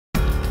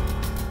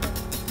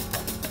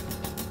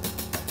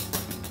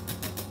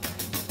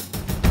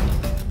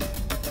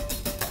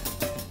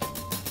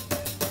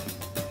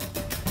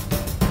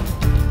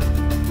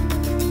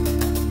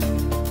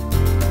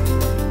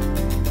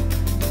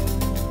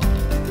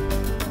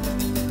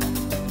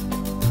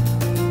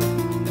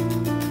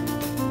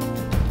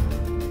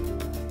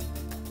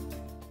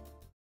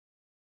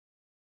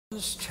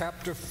Romans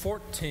chapter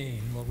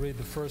 14. We'll read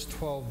the first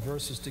 12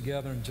 verses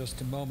together in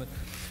just a moment.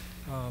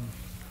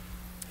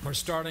 We're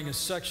starting a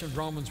section of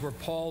Romans where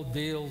Paul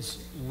deals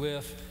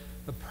with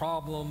the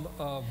problem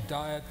of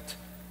diet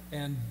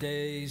and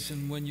days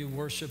and when you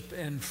worship,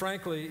 and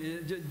frankly,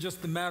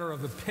 just the matter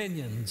of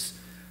opinions,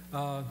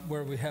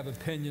 where we have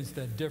opinions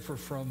that differ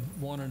from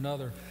one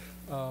another.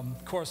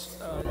 Of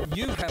course,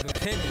 you have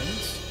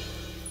opinions.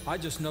 I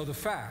just know the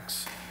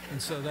facts.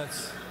 And so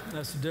that's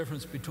the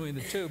difference between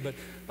the two. But,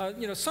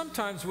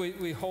 sometimes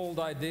we hold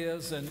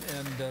ideas and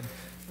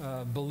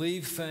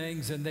believe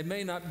things, and they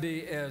may not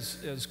be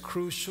as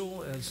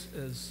crucial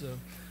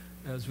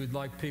as we'd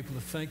like people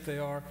to think they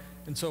are.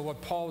 And so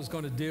what Paul is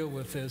going to deal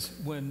with is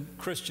when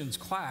Christians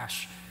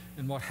clash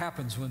and what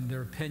happens when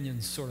their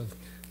opinions sort of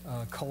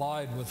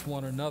collide with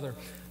one another.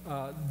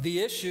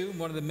 The issue,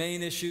 one of the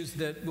main issues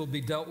that will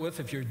be dealt with,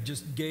 if you're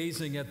just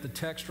gazing at the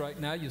text right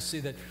now, you'll see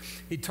that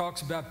he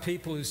talks about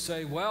people who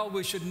say, well,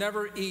 we should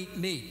never eat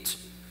meat.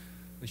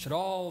 We should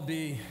all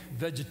be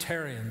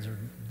vegetarians or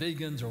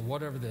vegans or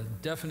whatever the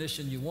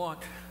definition you want.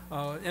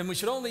 And we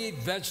should only eat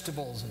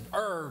vegetables and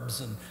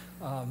herbs and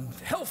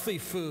healthy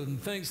food and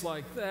things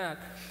like that.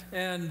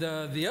 And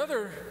the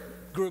other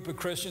group of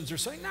Christians are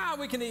saying, no,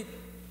 we can eat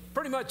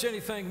pretty much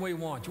anything we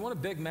want. You want a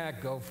Big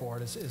Mac, go for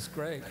it. It's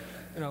great.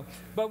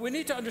 But we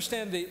need to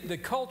understand the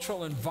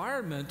cultural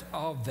environment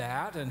of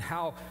that and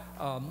how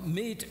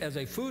meat as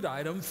a food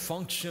item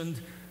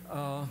functioned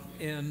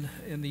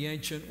in the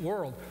ancient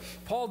world.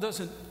 Paul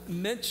doesn't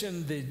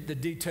mention the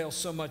details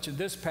so much in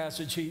this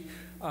passage. He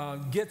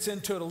gets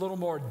into it a little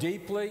more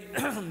deeply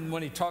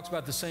when he talks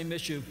about the same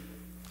issue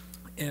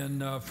in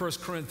 1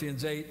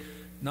 Corinthians 8,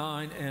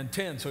 9, and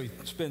 10. So he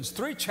spends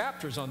 3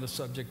 chapters on the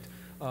subject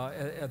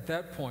at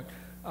that point.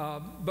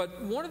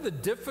 But one of the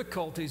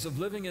difficulties of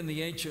living in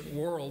the ancient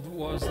world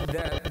was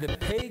that the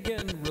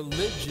pagan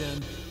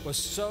religion was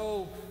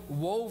so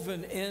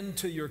woven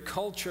into your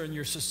culture and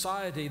your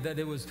society that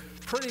it was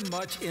pretty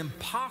much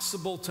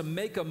impossible to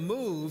make a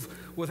move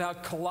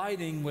without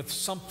colliding with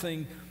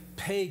something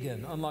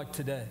pagan, unlike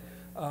today.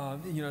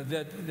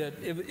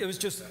 It was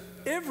just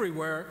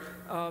everywhere.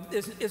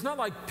 It's not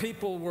like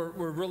people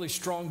were really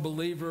strong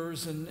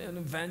believers and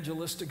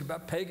evangelistic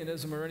about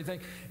paganism or anything.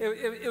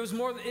 It was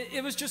more.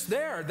 It was just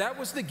there. That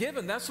was the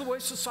given. That's the way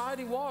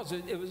society was.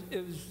 It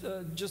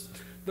was just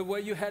the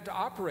way you had to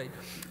operate.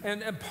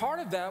 And part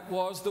of that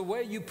was the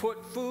way you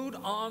put food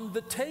on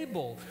the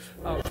table.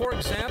 For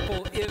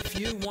example, if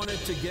you wanted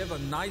to give a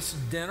nice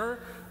dinner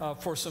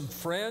for some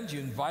friends, you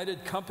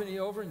invited company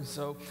over, and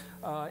so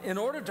in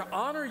order to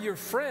honor your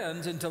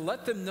friends and to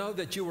let them know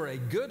that you were a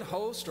good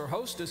host or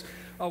hostess,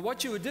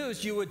 what you would do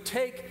is you would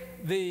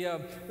take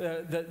the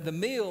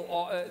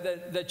meal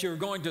that you're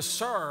going to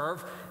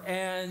serve,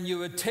 and you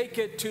would take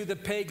it to the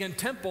pagan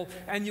temple,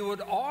 and you would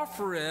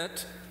offer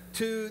it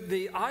to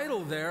the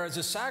idol there as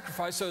a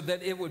sacrifice so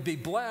that it would be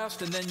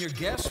blessed, and then your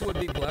guests would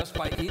be blessed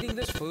by eating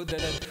this food that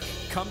had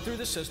come through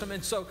the system.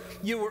 And so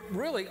you were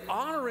really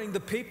honoring the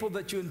people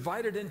that you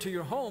invited into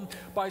your home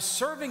by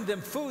serving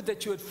them food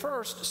that you had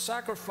first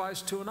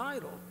sacrificed to an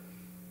idol.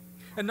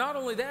 And not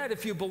only that,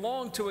 if you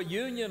belong to a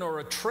union or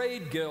a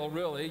trade guild,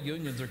 really,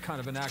 unions are kind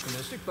of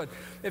anachronistic, but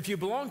if you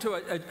belong to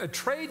a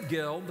trade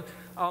guild,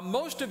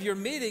 most of your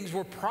meetings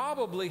were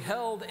probably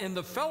held in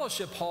the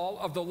fellowship hall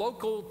of the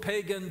local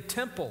pagan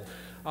temple.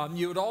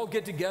 You would all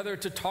get together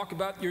to talk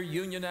about your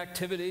union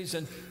activities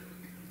and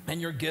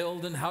your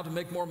guild and how to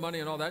make more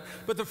money and all that.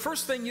 But the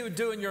first thing you would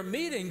do in your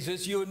meetings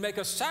is you would make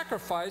a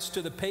sacrifice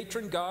to the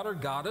patron god or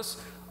goddess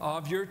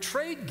of your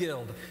trade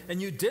guild.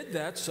 And you did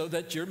that so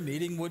that your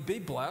meeting would be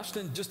blessed.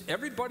 And just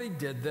everybody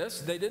did this.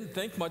 They didn't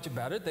think much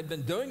about it. They've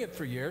been doing it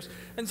for years.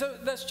 And so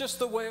that's just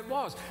the way it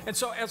was. And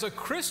so as a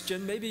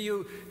Christian, maybe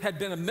you had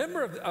been a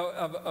member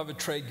of a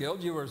trade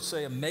guild. You were,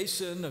 say, a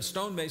mason, a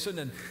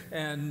stonemason,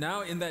 and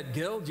now in that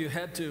guild you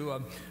had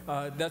to,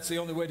 that's the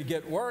only way to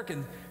get work.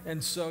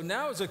 And so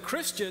now as a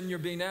Christian, you're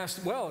being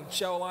asked, well,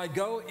 shall I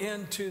go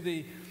into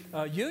the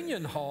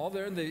union hall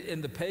there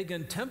in the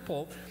pagan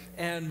temple,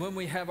 and when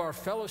we have our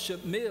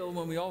fellowship meal,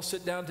 when we all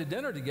sit down to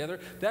dinner together,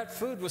 that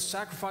food was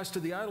sacrificed to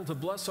the idol to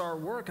bless our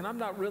work, and I'm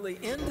not really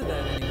into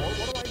that anymore.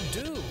 What do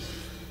I do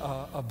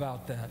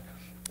about that?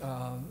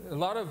 A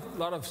lot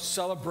of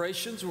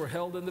celebrations were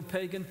held in the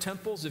pagan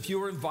temples. If you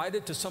were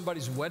invited to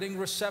somebody's wedding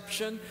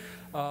reception,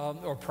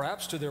 or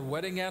perhaps to their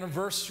wedding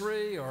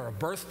anniversary or a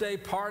birthday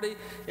party,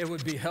 it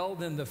would be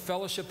held in the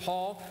fellowship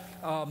hall.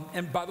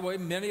 And by the way,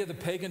 many of the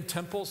pagan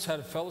temples had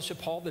a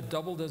fellowship hall that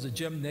doubled as a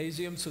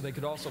gymnasium, so they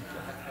could also...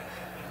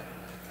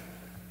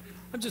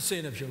 I'm just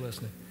seeing if you're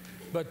listening.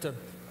 But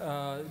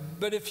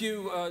if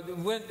you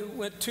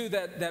went to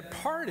that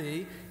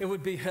party, it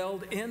would be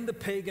held in the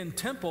pagan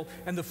temple,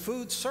 and the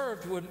food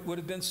served would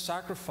have been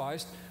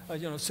sacrificed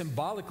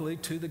symbolically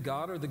to the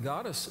god or the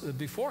goddess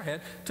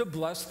beforehand to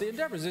bless the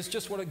endeavors. It's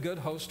just what a good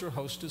host or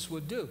hostess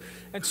would do.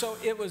 And so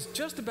it was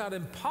just about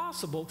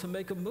impossible to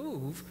make a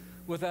move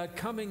without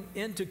coming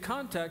into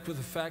contact with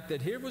the fact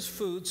that here was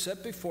food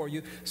set before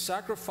you,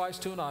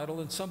 sacrificed to an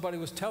idol, and somebody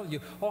was telling you,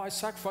 oh, I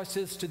sacrificed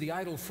this to the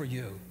idol for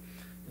you.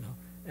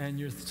 and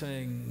you're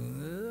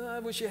saying, I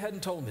wish you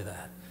hadn't told me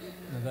that,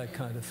 that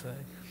kind of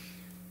thing.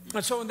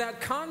 And so in that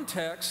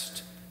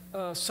context,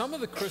 some of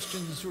the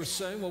Christians were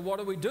saying, well, what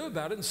do we do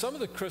about it? And some of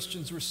the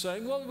Christians were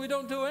saying, well, we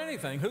don't do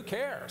anything. Who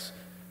cares?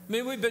 I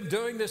mean, we've been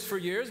doing this for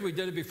years. We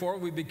did it before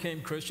we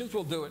became Christians.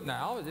 We'll do it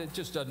now. It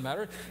just doesn't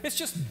matter. It's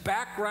just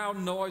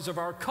background noise of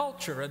our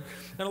culture. And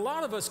a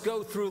lot of us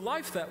go through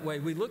life that way.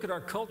 We look at our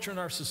culture and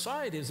our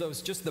society as though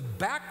it's just the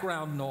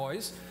background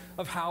noise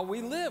of how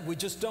we live. We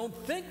just don't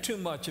think too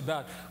much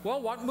about,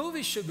 well, what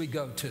movies should we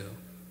go to?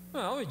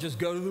 Well, we just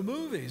go to the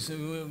movies,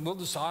 and we'll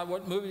decide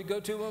what movie to go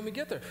to when we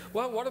get there.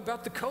 Well, what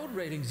about the code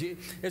ratings?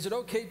 Is it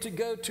okay to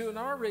go to an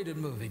R-rated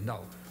movie?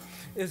 No.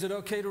 Is it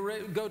okay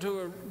to go to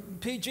a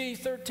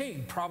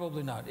PG-13?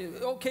 Probably not.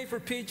 Okay for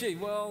PG?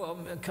 Well,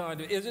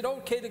 kind of. Is it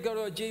okay to go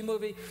to a G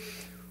movie?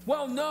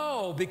 Well,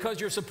 no, because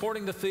you're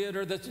supporting the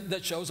theater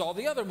that shows all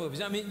the other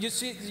movies. I mean, you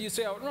see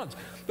how it runs.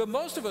 But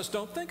most of us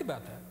don't think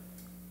about that.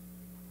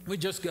 We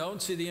just go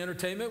and see the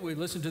entertainment. We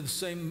listen to the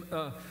same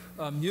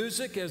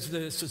music as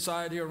the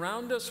society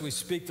around us. We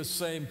speak the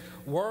same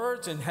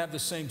words and have the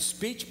same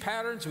speech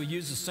patterns. We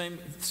use the same,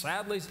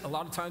 sadly, a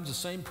lot of times the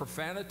same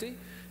profanity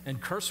and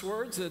curse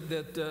words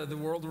that the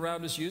world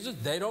around us uses.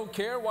 They don't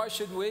care. Why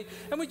should we?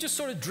 And we just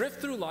sort of drift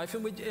through life,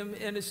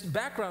 and it's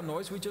background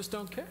noise. We just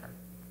don't care.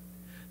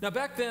 Now,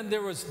 back then,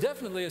 there was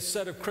definitely a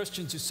set of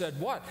Christians who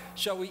said, what?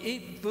 Shall we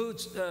eat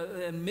foods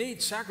and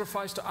meat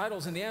sacrificed to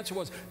idols? And the answer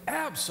was,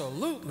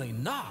 absolutely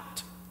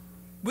not.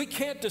 We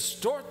can't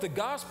distort the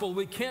gospel.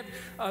 We can't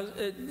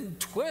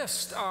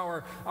twist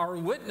our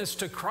witness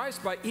to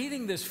Christ by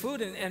eating this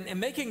food and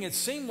making it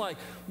seem like,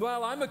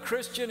 well, I'm a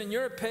Christian and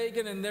you're a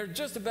pagan and they're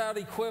just about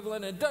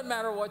equivalent. It doesn't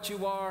matter what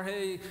you are.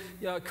 Hey,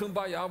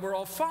 kumbaya, we're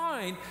all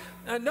fine.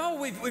 No,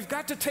 we've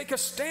got to take a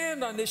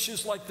stand on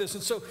issues like this.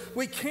 And so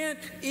we can't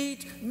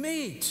eat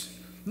meat.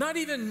 Not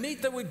even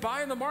meat that we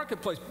buy in the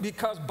marketplace,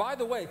 because, by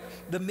the way,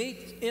 the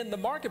meat in the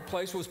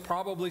marketplace was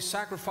probably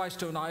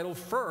sacrificed to an idol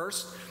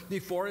first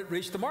before it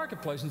reached the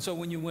marketplace. And so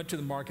when you went to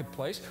the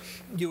marketplace,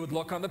 you would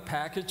look on the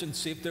package and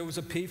see if there was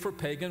a P for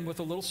pagan with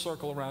a little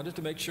circle around it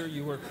to make sure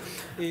you were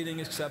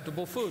eating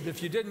acceptable food.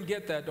 If you didn't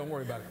get that, don't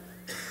worry about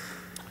it.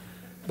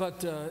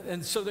 But,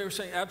 and so they were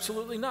saying,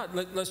 absolutely not.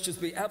 Let's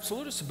just be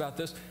absolutists about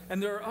this.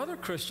 And there are other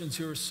Christians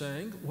who are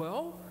saying,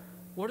 well,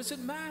 what does it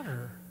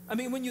matter? I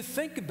mean, when you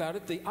think about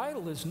it, the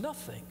idol is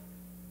nothing.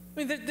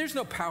 I mean, there's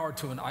no power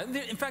to an idol.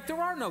 In fact,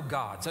 there are no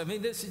gods. I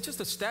mean, this is just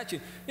a statue.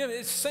 You know,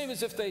 it's the same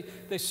as if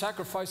they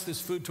sacrifice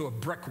this food to a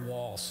brick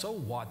wall. So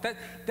what?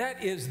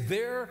 That is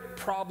their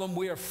problem.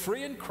 We are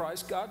free in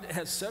Christ. God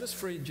has set us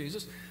free in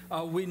Jesus.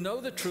 We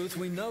know the truth.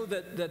 We know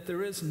that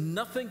there is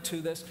nothing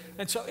to this.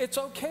 And so it's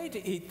okay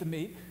to eat the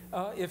meat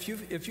if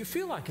you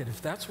feel like it,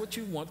 if that's what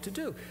you want to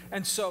do.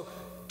 And so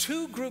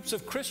two groups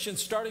of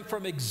Christians starting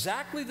from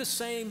exactly the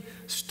same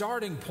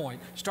starting point,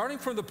 starting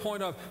from the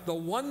point of the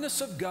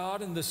oneness of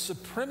God and the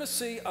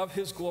supremacy of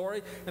His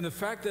glory and the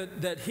fact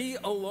that He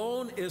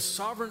alone is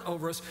sovereign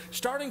over us.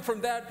 Starting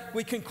from that,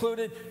 we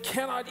concluded,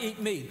 cannot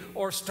eat meat.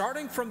 Or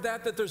starting from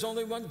that there's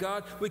only one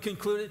God, we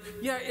concluded,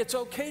 yeah, it's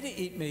okay to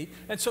eat meat.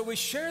 And so we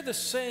share the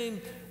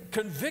same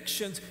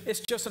convictions.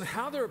 It's just in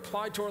how they're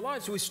applied to our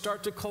lives. We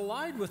start to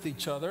collide with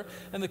each other.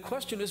 And the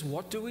question is,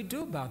 what do we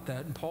do about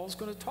that? And Paul's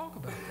going to talk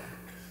about that.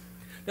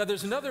 Now,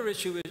 there's another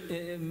issue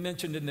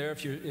mentioned in there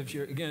if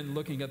you're again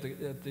looking at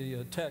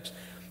the text,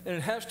 and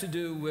it has to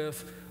do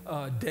with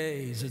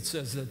days. It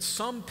says that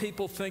some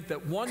people think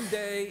that one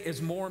day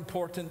is more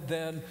important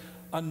than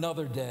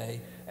another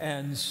day,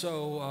 and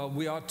so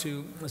we ought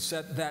to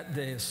set that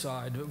day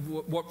aside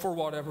for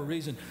whatever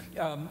reason.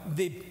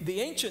 The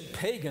ancient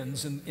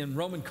pagans in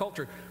Roman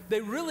culture,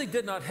 they really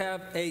did not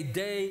have a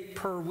day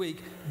per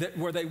week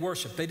where they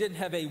worshiped. They didn't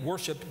have a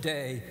worship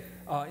day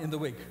in the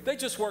week. They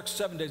just worked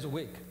 7 days a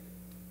week.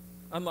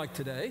 Unlike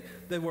today,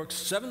 they worked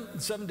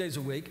seven days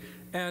a week,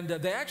 and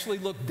they actually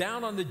looked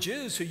down on the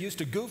Jews who used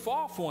to goof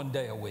off 1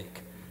 day a week.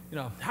 You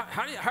know,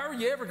 how are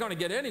you ever going to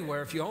get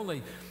anywhere if you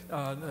only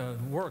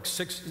work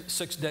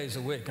six days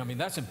a week? I mean,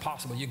 that's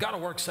impossible. You got to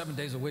work 7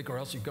 days a week, or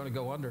else you're going to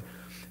go under.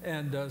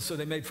 And so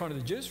they made fun of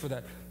the Jews for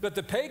that. But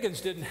the pagans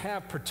didn't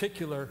have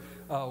particular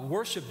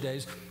worship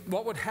days.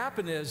 What would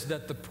happen is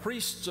that the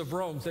priests of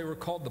Rome, they were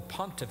called the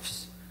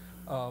pontiffs.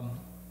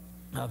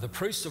 The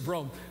priests of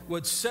Rome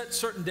would set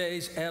certain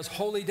days as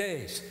holy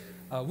days.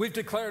 We've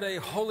declared a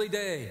holy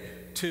day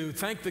to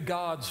thank the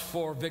gods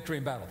for victory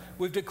in battle.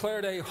 We've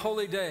declared a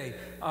holy day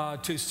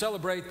to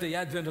celebrate the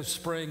advent of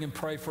spring and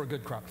pray for a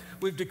good crop.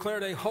 We've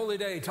declared a holy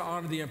day to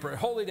honor the emperor, a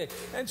holy day.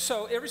 And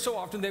so every so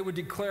often they would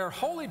declare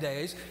holy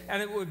days,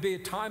 and it would be a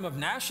time of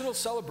national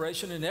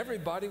celebration, and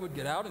everybody would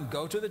get out and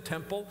go to the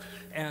temple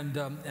and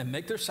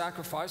make their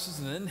sacrifices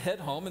and then head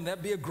home, and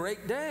that'd be a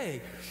great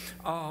day.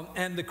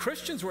 And the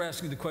Christians were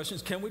asking the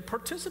questions, can we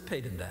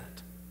participate in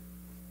that?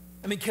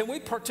 I mean, can we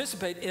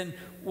participate in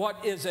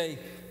what is a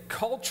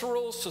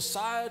cultural,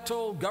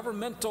 societal,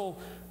 governmental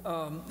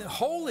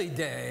holy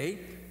day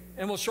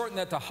and we'll shorten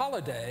that to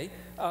holiday,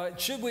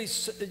 should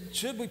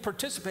we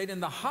participate in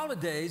the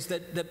holidays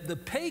that the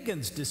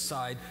pagans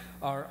decide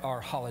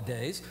are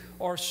holidays?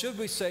 Or should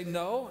we say,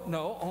 no,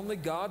 only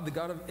God, the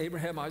God of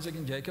Abraham, Isaac,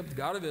 and Jacob, the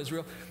God of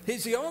Israel,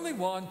 he's the only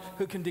one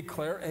who can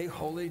declare a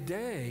holy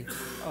day.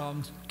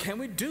 Can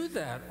we do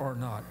that or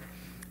not?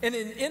 And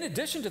in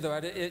addition to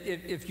that,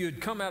 if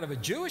you'd come out of a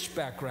Jewish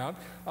background,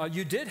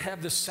 you did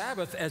have the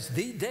Sabbath as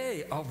the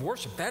day of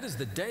worship. That is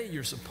the day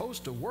you're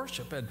supposed to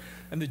worship. And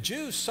the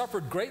Jews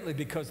suffered greatly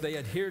because they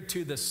adhered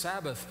to the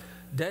Sabbath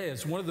day.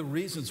 It's one of the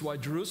reasons why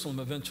Jerusalem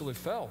eventually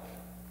fell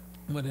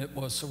when it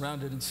was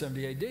surrounded in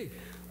 70 AD.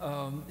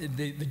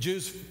 The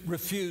Jews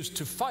refused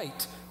to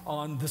fight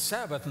on the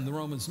Sabbath, and the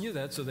Romans knew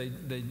that, so they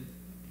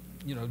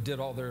did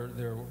all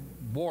their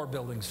war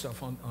building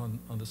stuff on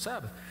the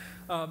Sabbath.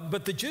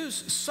 But the Jews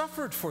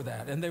suffered for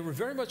that, and they were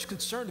very much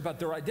concerned about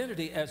their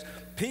identity as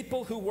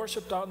people who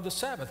worshiped on the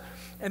Sabbath.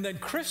 And then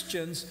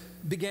Christians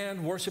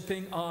began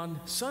worshiping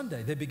on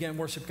Sunday. They began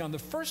worshiping on the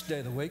first day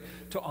of the week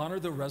to honor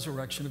the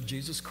resurrection of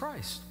Jesus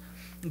Christ.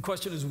 The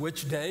question is,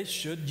 which day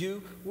should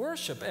you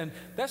worship? And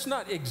that's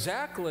not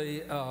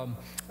exactly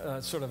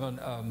sort of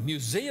a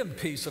museum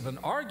piece of an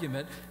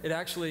argument. It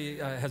actually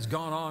has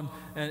gone on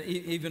and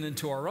even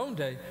into our own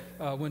day.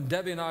 When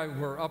Debbie and I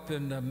were up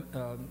in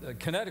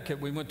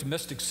Connecticut, we went to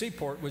Mystic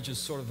Seaport, which is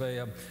sort of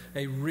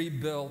a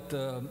rebuilt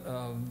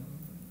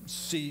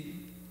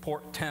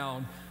seaport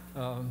town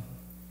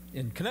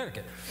in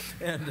Connecticut.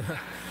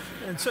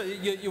 And so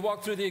you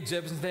walk through the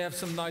exhibits, and they have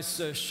some nice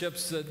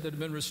ships that have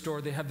been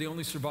restored. They have the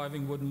only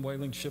surviving wooden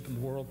whaling ship in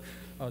the world,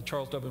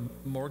 Charles W.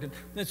 Morgan.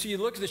 And so you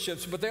look at the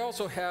ships, but they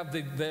also have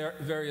the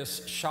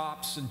various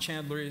shops and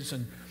chandleries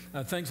and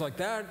things like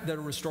that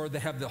are restored. They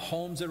have the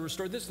homes that are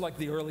restored. This is like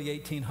the early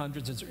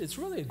 1800s. It's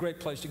really a great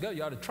place to go.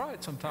 You ought to try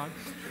it sometime.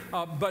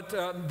 But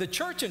the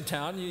church in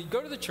town, you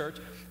go to the church,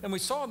 and we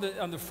saw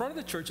on the front of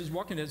the church, as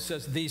walking in, it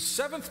says, the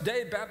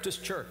Seventh-day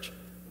Baptist Church.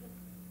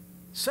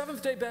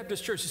 Seventh-day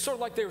Baptist Church. It's sort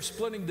of like they were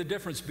splitting the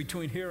difference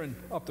between here and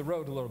up the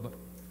road a little bit.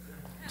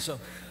 So,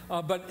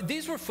 but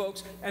these were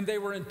folks, and they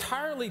were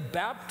entirely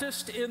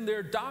Baptist in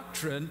their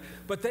doctrine,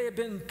 but they had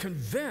been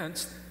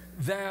convinced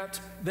that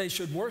they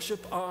should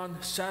worship on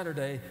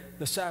Saturday,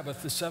 the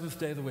Sabbath, the seventh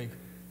day of the week.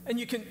 And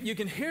you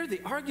can hear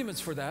the arguments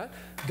for that.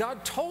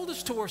 God told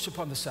us to worship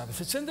on the Sabbath.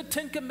 It's in the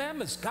Ten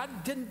Commandments.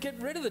 God didn't get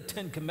rid of the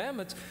Ten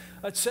Commandments.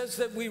 It says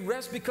that we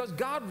rest because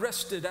God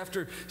rested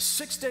after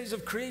 6 days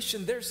of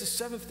creation. There's the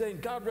seventh day,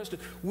 and God rested.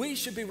 We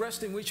should be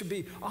resting. We should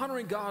be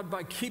honoring God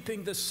by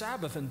keeping the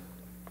Sabbath. And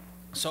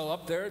so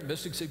up there at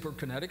Mystic Seaport,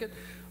 Connecticut,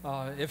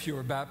 if you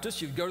were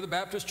Baptist, you'd go to the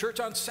Baptist church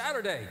on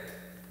Saturday.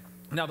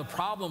 Now, the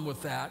problem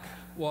with that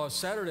was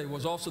Saturday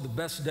was also the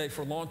best day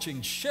for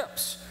launching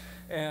ships.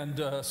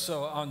 And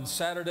so on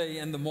Saturday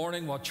in the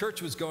morning, while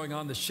church was going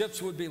on, the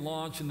ships would be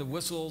launched, and the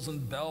whistles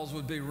and bells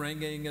would be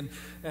ringing,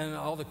 and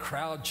all the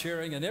crowd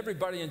cheering, and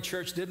everybody in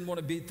church didn't want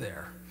to be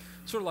there.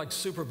 Sort of like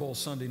Super Bowl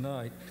Sunday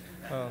night.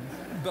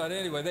 But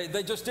anyway,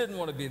 they just didn't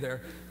want to be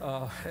there,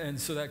 and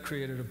so that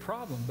created a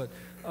problem.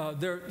 But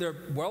they're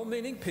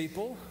well-meaning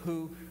people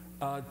who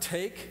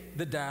take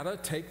the data,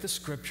 take the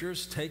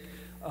scriptures, take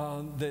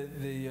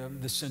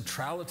the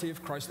centrality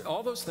of Christ,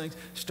 all those things.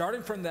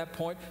 Starting from that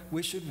point,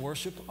 we should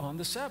worship on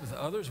the Sabbath.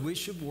 Others, we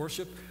should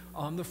worship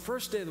on the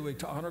first day of the week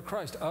to honor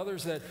Christ.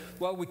 Others that,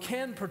 well, we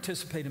can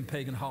participate in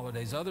pagan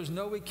holidays. Others,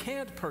 no, we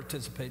can't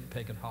participate in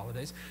pagan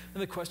holidays.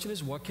 And the question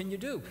is, what can you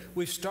do?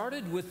 We've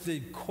started with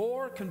the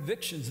core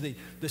convictions,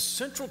 the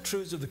central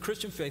truths of the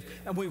Christian faith,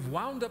 and we've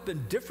wound up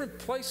in different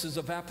places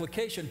of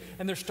application,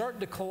 and they're starting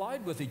to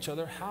collide with each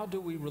other. How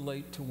do we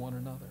relate to one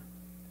another?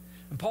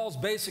 And Paul's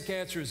basic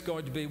answer is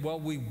going to be, well,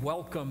 we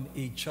welcome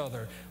each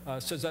other.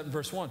 Says that in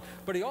verse 1.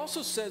 But he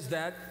also says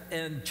that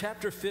in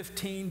chapter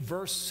 15,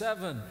 verse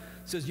 7. It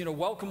says,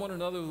 welcome one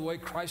another the way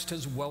Christ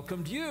has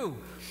welcomed you.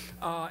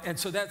 And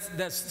so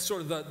that's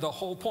sort of the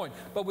whole point.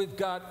 But we've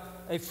got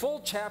a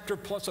full chapter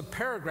plus a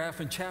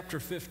paragraph in chapter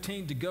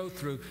 15 to go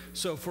through.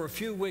 So for a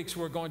few weeks,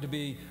 we're going to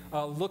be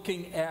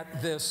looking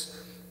at this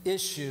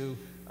issue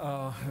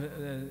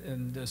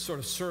and sort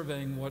of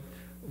surveying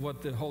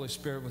what the Holy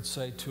Spirit would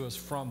say to us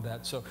from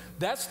that. So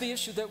that's the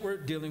issue that we're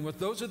dealing with.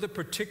 Those are the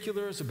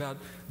particulars about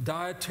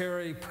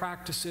dietary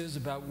practices,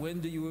 about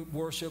when do you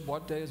worship,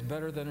 what day is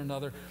better than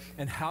another,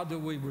 and how do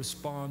we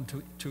respond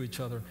to each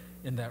other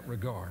in that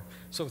regard.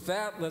 So with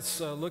that, let's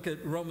look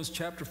at Romans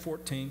chapter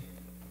 14,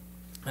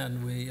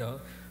 and we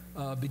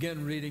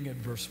begin reading at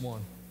verse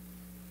 1.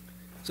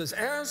 It says,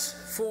 "As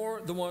for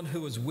the one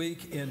who is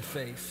weak in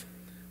faith,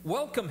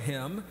 welcome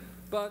him,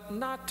 but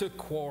not to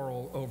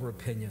quarrel over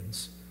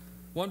opinions.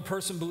 One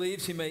person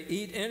believes he may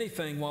eat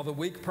anything, while the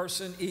weak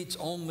person eats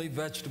only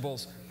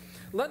vegetables.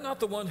 Let not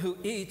the one who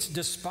eats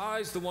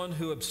despise the one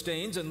who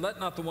abstains, and let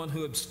not the one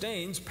who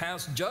abstains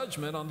pass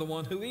judgment on the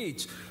one who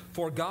eats,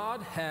 for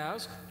God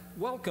has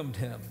welcomed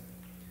him.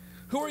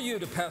 Who are you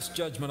to pass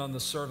judgment on the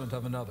servant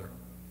of another?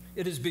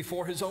 It is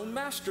before his own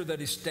master that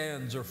he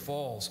stands or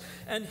falls,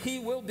 and he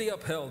will be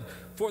upheld,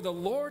 for the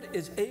Lord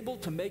is able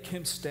to make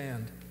him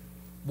stand.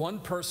 One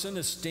person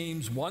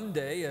esteems one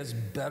day as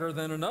better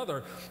than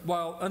another,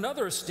 while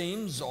another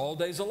esteems all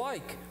days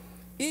alike.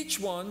 Each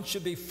one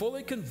should be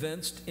fully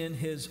convinced in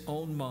his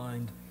own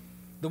mind.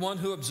 The one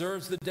who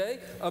observes the day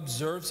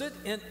observes it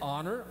in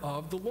honor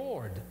of the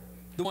Lord.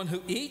 The one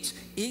who eats,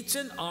 eats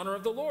in honor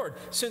of the Lord,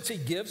 since he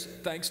gives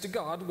thanks to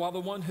God, while the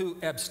one who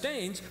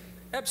abstains,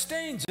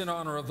 abstains in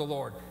honor of the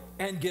Lord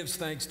and gives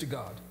thanks to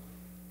God.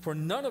 For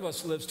none of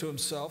us lives to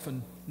himself,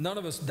 and none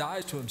of us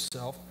dies to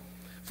himself.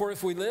 For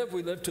if we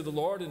live to the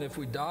Lord, and if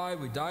we die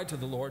to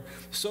the Lord.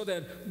 So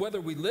then,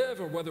 whether we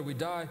live or whether we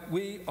die,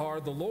 we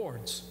are the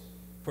Lord's.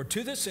 For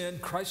to this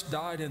end Christ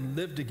died and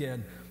lived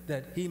again,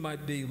 that he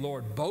might be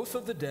Lord both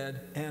of the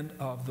dead and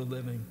of the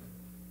living.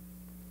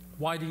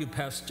 Why do you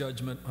pass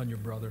judgment on your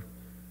brother?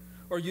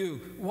 Or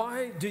you,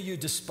 why do you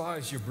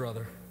despise your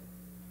brother?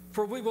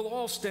 For we will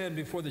all stand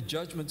before the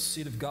judgment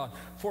seat of God.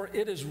 For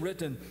it is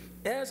written,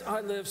 as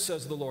I live,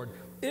 says the Lord,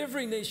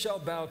 every knee shall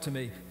bow to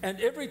me, and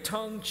every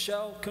tongue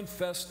shall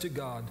confess to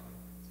God.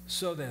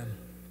 So then,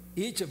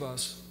 each of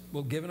us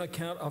will give an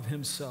account of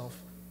himself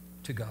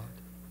to God.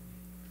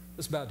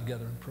 Let's bow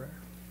together in prayer.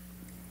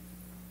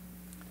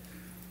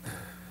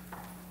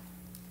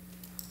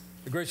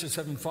 The gracious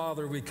Heavenly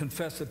Father, we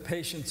confess that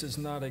patience is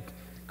not a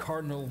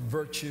cardinal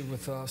virtue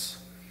with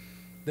us,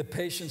 that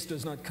patience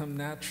does not come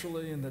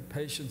naturally, and that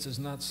patience is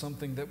not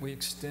something that we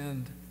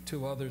extend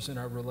to others in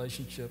our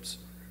relationships.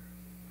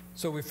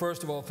 So we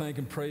first of all thank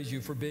and praise you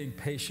for being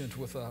patient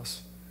with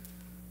us.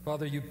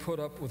 Father, you put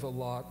up with a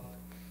lot,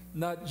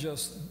 not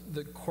just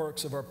the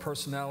quirks of our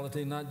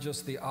personality, not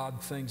just the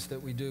odd things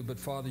that we do, but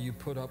Father, you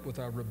put up with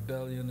our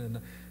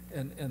rebellion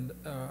and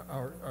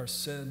our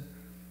sin.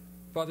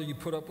 Father, you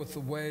put up with the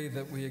way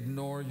that we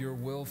ignore your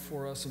will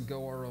for us and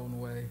go our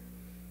own way.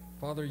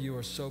 Father, you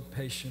are so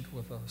patient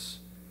with us.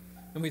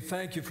 And we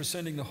thank you for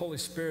sending the Holy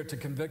Spirit to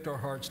convict our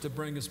hearts, to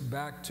bring us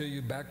back to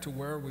you, back to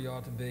where we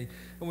ought to be.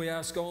 And we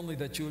ask only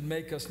that you would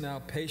make us now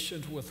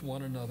patient with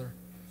one another,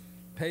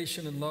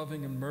 patient and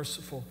loving and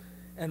merciful,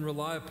 and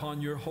rely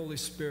upon your Holy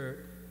Spirit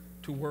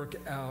to work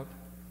out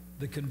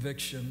the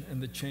conviction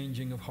and the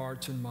changing of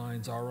hearts and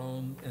minds, our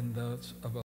own and those of others.